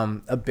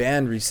a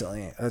band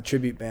recently, a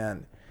tribute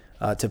band.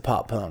 To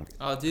pop punk.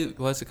 Oh, dude,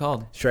 what's it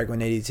called? Shrek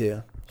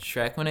 182.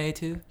 Shrek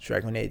 182?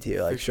 Shrek 182.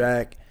 Like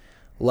Shrek.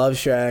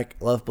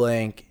 Love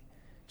Blink.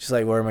 Just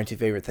like what are my two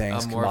favorite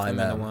things. Combine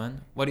them into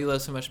one. What do you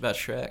love so much about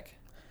Shrek?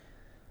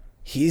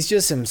 He's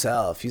just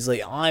himself. He's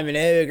like, I'm an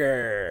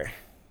ogre.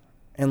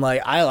 And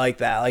like, I like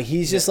that. Like,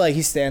 he's just like,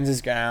 he stands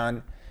his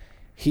ground.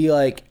 He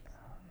like,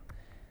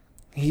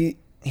 he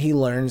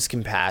learns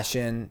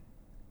compassion.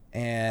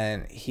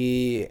 And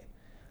he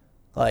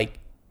like,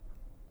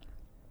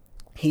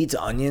 he eats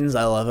onions.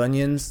 I love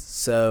onions,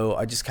 so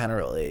I just kind of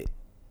relate.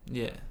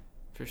 Yeah,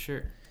 for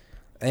sure.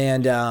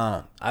 And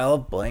I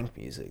love Blink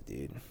music,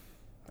 dude.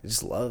 I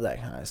just love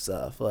that kind of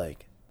stuff.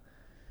 Like,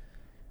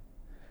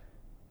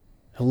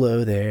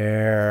 hello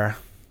there,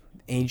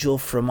 angel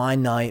from my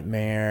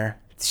nightmare,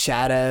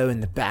 shadow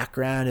in the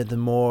background of the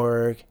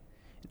morgue,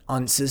 an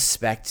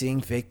unsuspecting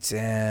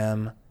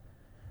victim,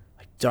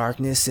 like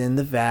darkness in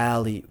the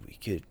valley. We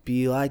could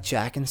be like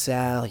Jack and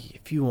Sally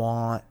if you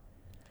want.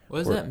 What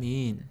does that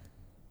mean?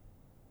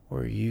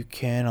 Where you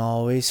can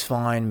always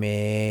find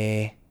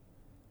me.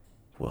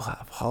 We'll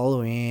have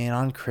Halloween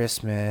on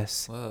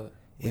Christmas. Whoa.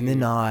 In the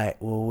night,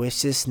 we'll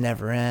wish this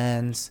never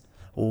ends.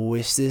 We'll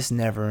wish this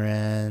never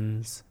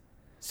ends.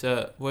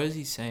 So, what is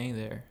he saying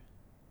there?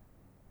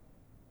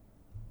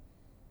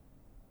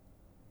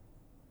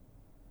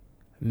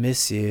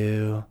 Miss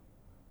you.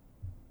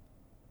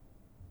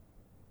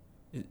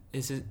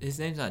 His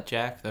name's not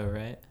Jack though,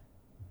 right?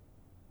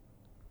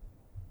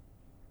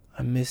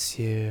 I miss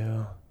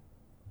you.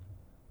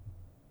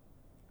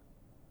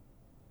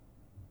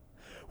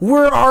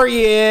 Where are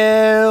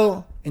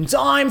you? And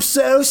I'm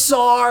so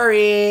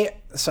sorry.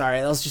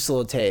 Sorry, that was just a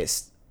little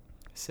taste.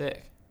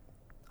 Sick.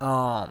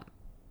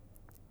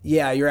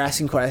 Yeah, you're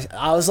asking questions.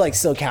 I was like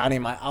still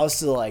counting I was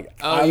still like,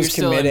 I was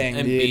still committing,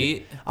 in dude.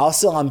 beat? I was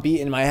still on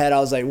beat in my head. I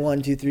was like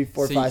 1, 2, 3,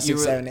 4, 5,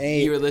 6, 7,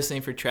 8. You were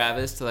listening for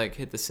Travis to like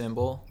hit the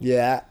cymbal?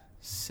 Yeah.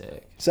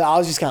 Sick. So I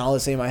was just kind of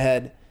listening in my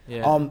head.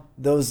 Yeah.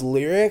 Those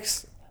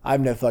lyrics, I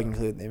have no fucking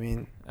clue what they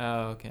mean.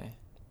 Oh, okay.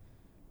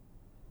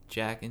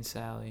 Jack and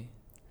Sally.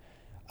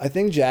 I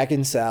think Jack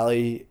and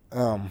Sally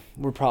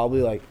were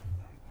probably like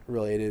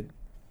related.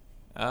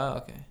 Oh,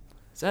 okay.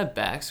 Is that a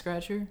back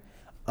scratcher?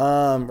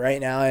 Right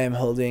now I am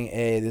holding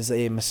there's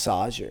a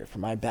massager for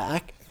my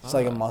back. It's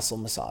like a muscle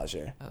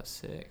massager. Oh,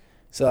 sick.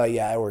 So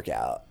yeah, I work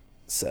out.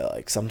 So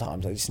like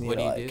sometimes I just need What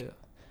do to you do?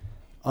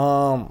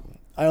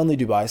 I only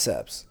do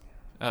biceps.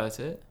 Oh, that's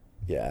it?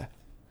 Yeah.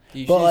 Do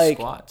you But, do like-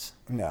 squats?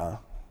 No.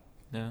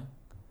 No?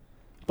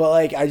 But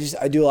like I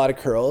do a lot of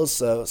curls,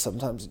 so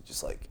sometimes it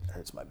just like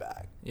hurts my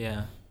back.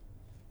 Yeah.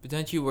 But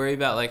don't you worry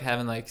about like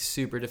having like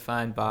super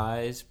defined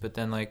buys, but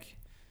then like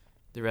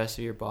the rest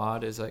of your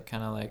bod is like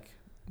kind of like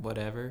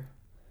whatever?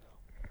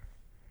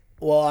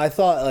 Well, I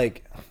thought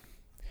like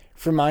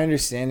from my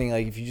understanding,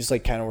 like if you just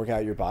like kind of work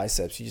out your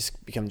biceps, you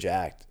just become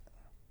jacked.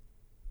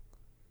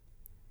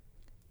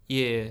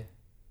 Yeah.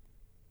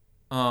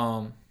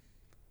 But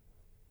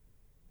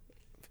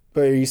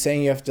are you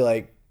saying you have to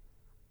like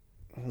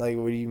what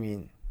do you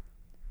mean?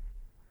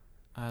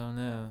 I don't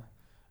know.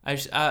 I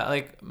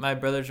like my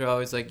brothers are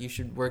always like you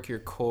should work your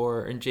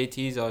core, and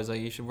JT's always like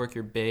you should work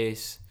your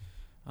base.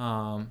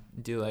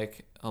 Do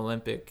like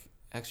Olympic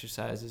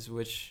exercises,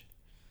 which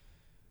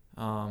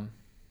I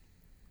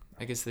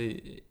guess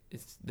they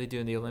do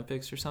in the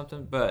Olympics or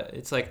something. But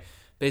it's like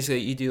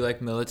basically you do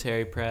like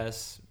military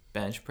press,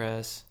 bench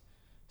press,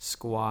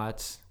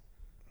 squats,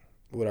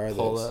 What are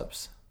pull those?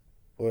 ups.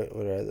 What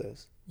are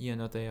those? You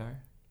know what they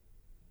are?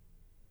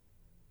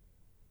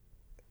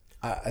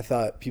 I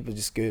thought people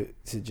just go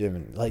to the gym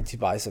and like do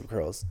bicep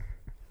curls.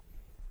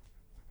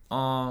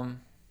 No.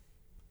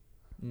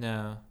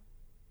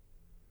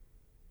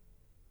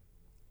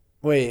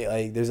 Wait,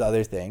 like there's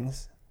other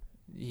things?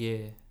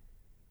 Yeah,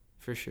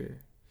 for sure.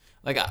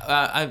 Like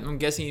I'm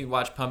guessing you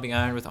watch Pumping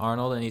Iron with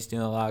Arnold, and he's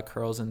doing a lot of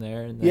curls in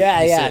there. And like,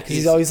 Yeah, because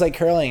he's always like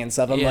curling and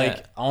stuff. I'm Yeah.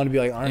 like, I want to be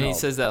like And Arnold. he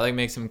says that like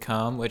makes him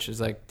come, which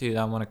is like, dude,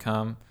 I want to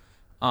come.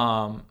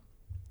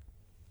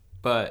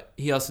 But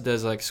he also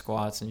does like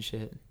squats and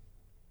shit.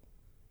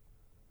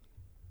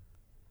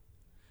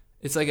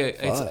 It's like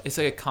it's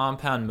like a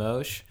compound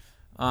motion,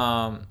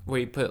 where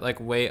you put like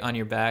weight on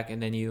your back and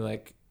then you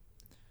like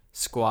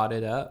squat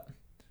it up,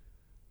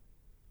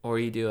 or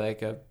you do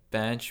like a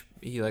bench,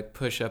 you like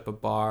push up a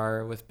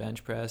bar with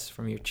bench press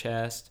from your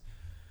chest,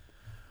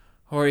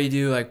 or you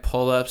do like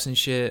pull-ups and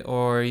shit,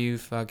 or you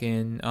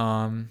fucking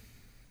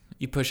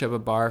you push up a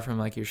bar from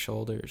like your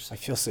shoulders. I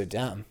feel so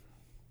dumb.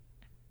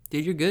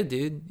 Dude, you're good,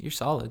 dude. You're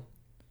solid.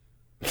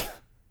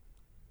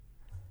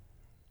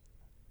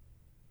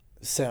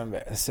 So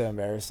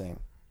embarrassing.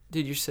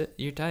 Dude,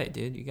 you're tight,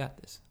 dude. You got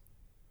this.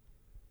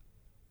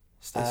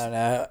 I don't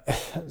know.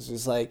 It's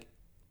just like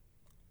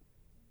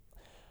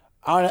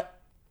I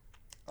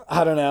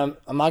don't know.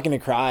 I'm not gonna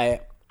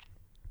cry.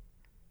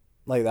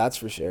 Like that's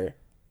for sure.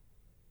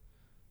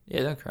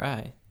 Yeah, don't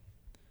cry.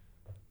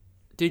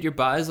 Dude, your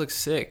buys look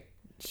sick.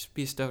 Just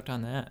be stoked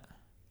on that.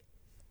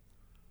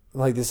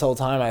 Like this whole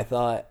time I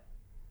thought,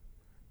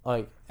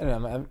 like I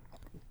don't know, I'm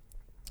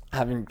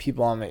having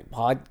people on my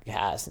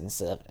podcast and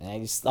stuff, and I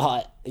just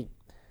thought, like,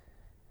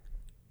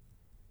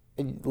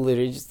 I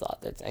literally just thought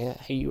that's how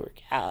you work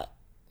out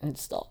and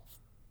stuff.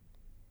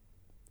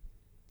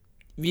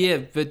 Yeah,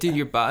 but dude,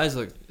 your buys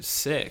look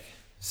sick.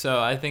 So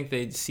I think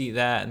they see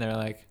that and they're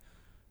like,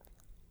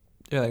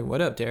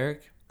 "What up,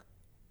 Derek?"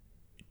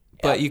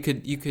 But you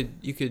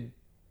could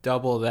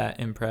double that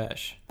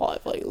impression. I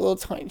have like little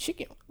tiny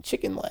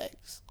chicken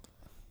legs.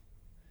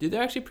 Dude,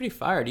 they're actually pretty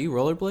fire. Do you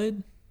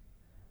rollerblade?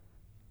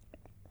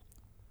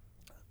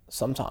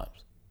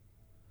 Sometimes.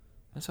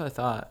 That's what I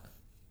thought.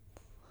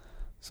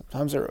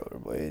 Sometimes I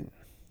rollerblade.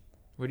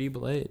 Where do you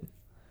blade?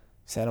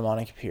 Santa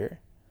Monica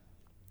Pier.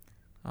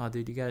 Oh,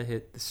 dude, you gotta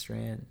hit the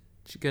Strand.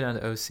 You should go down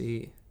to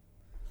OC.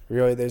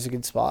 Really, there's a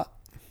good spot.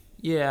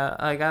 Yeah,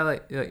 like I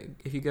like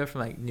if you go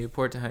from like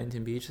Newport to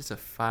Huntington Beach, it's a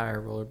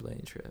fire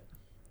rollerblading trip.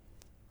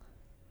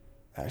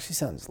 That actually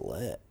sounds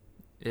lit.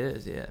 It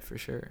is, yeah, for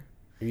sure.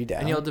 Are you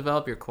down? And you'll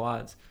develop your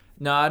quads.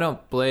 No, I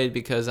don't blade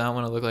because I don't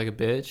want to look like a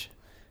bitch.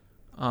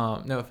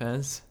 No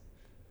offense.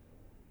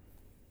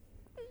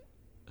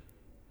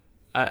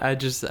 I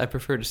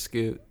prefer to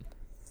scoot.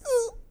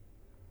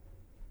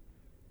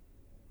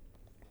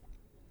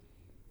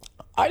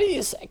 I need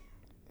a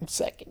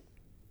second.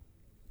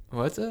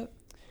 What's up?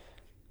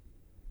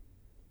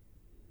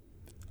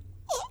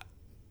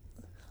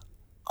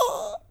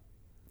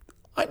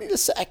 I need a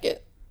second.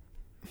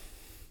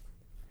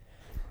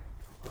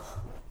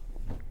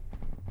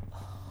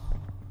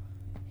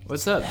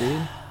 What's up,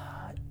 dude?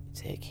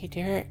 It's okay,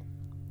 Derek.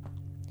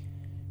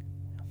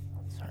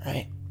 It's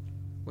alright.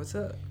 What's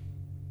up?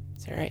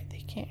 It's alright. They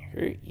can't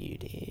hurt you,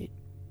 dude.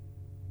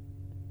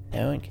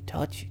 No one can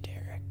touch you,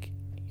 Derek.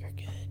 You're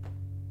good.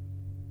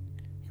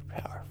 You're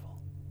powerful.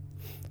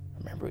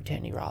 Remember what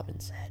Tony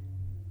Robbins said.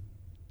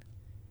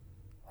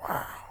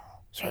 Wow.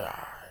 Sir.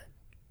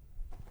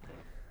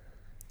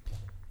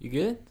 You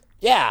good?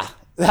 Yeah,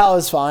 that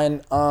was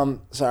fine.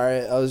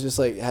 Sorry, I was just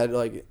like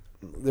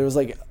there was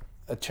like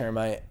a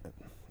termite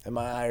in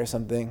my eye or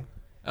something.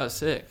 Oh,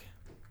 sick.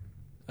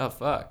 Oh,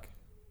 fuck.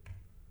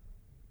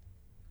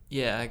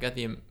 Yeah, I got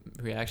the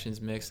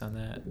reactions mixed on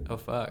that. Oh,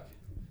 fuck.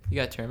 You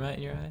got termite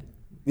in your eye?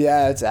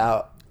 Yeah, it's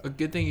out. A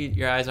good thing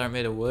your eyes aren't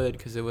made of wood,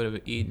 because it would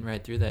have eaten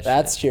right through that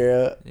That's shit.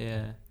 true.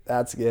 Yeah.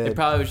 That's good. It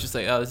probably was just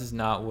like, oh, this is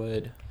not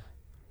wood.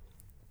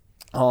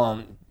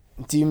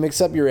 Do you mix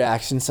up your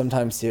reactions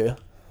sometimes too?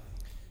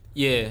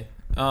 Yeah.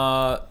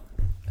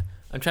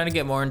 I'm trying to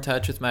get more in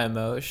touch with my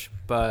emotion,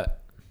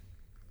 but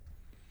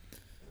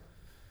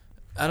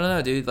I don't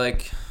know, dude.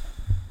 Like,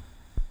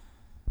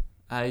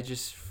 I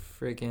just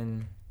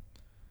freaking...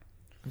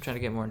 I'm trying to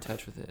get more in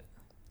touch with it.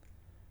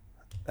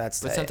 But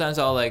Sometimes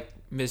I'll, like,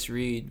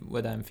 misread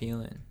what I'm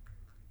feeling.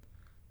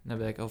 And I'll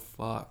be like, oh,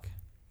 fuck.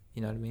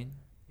 You know what I mean?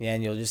 Yeah,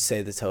 and you'll just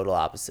say the total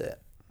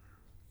opposite.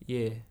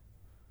 Yeah.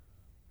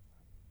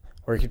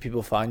 Where can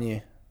people find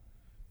you?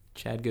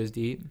 Chad Goes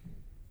Deep.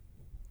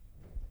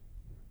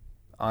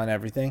 On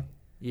everything?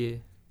 Yeah.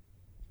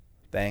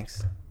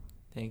 Thanks.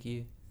 Thank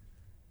you.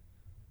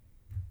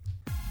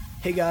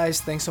 Hey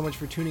guys, thanks so much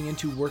for tuning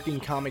into Working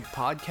Comic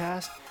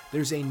Podcast.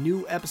 There's a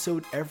new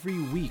episode every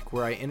week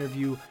where I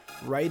interview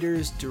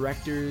writers,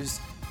 directors,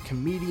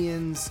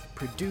 comedians,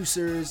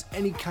 producers,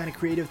 any kind of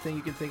creative thing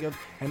you can think of,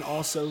 and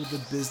also the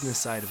business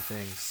side of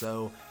things.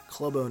 So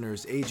club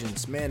owners,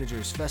 agents,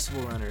 managers,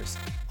 festival runners,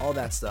 all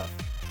that stuff.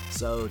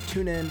 So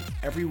tune in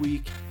every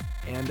week,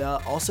 and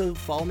also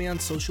follow me on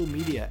social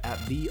media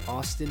at The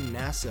Austin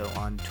Nasso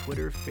on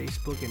Twitter,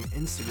 Facebook, and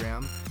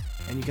Instagram.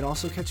 And you can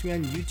also catch me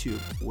on YouTube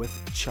with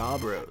Cha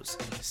Bros,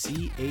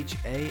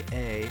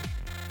 CHAA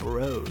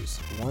Bros,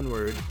 one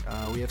word.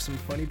 We have some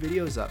funny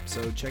videos up,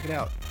 so check it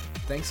out.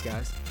 Thanks,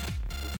 guys.